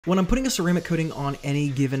When I'm putting a ceramic coating on any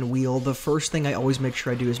given wheel, the first thing I always make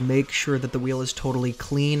sure I do is make sure that the wheel is totally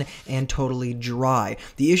clean and totally dry.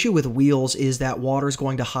 The issue with wheels is that water is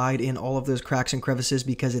going to hide in all of those cracks and crevices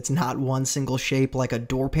because it's not one single shape like a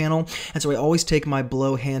door panel. And so I always take my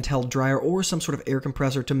Blow handheld dryer or some sort of air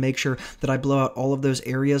compressor to make sure that I blow out all of those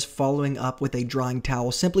areas, following up with a drying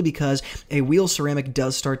towel, simply because a wheel ceramic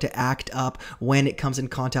does start to act up when it comes in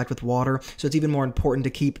contact with water. So it's even more important to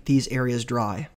keep these areas dry.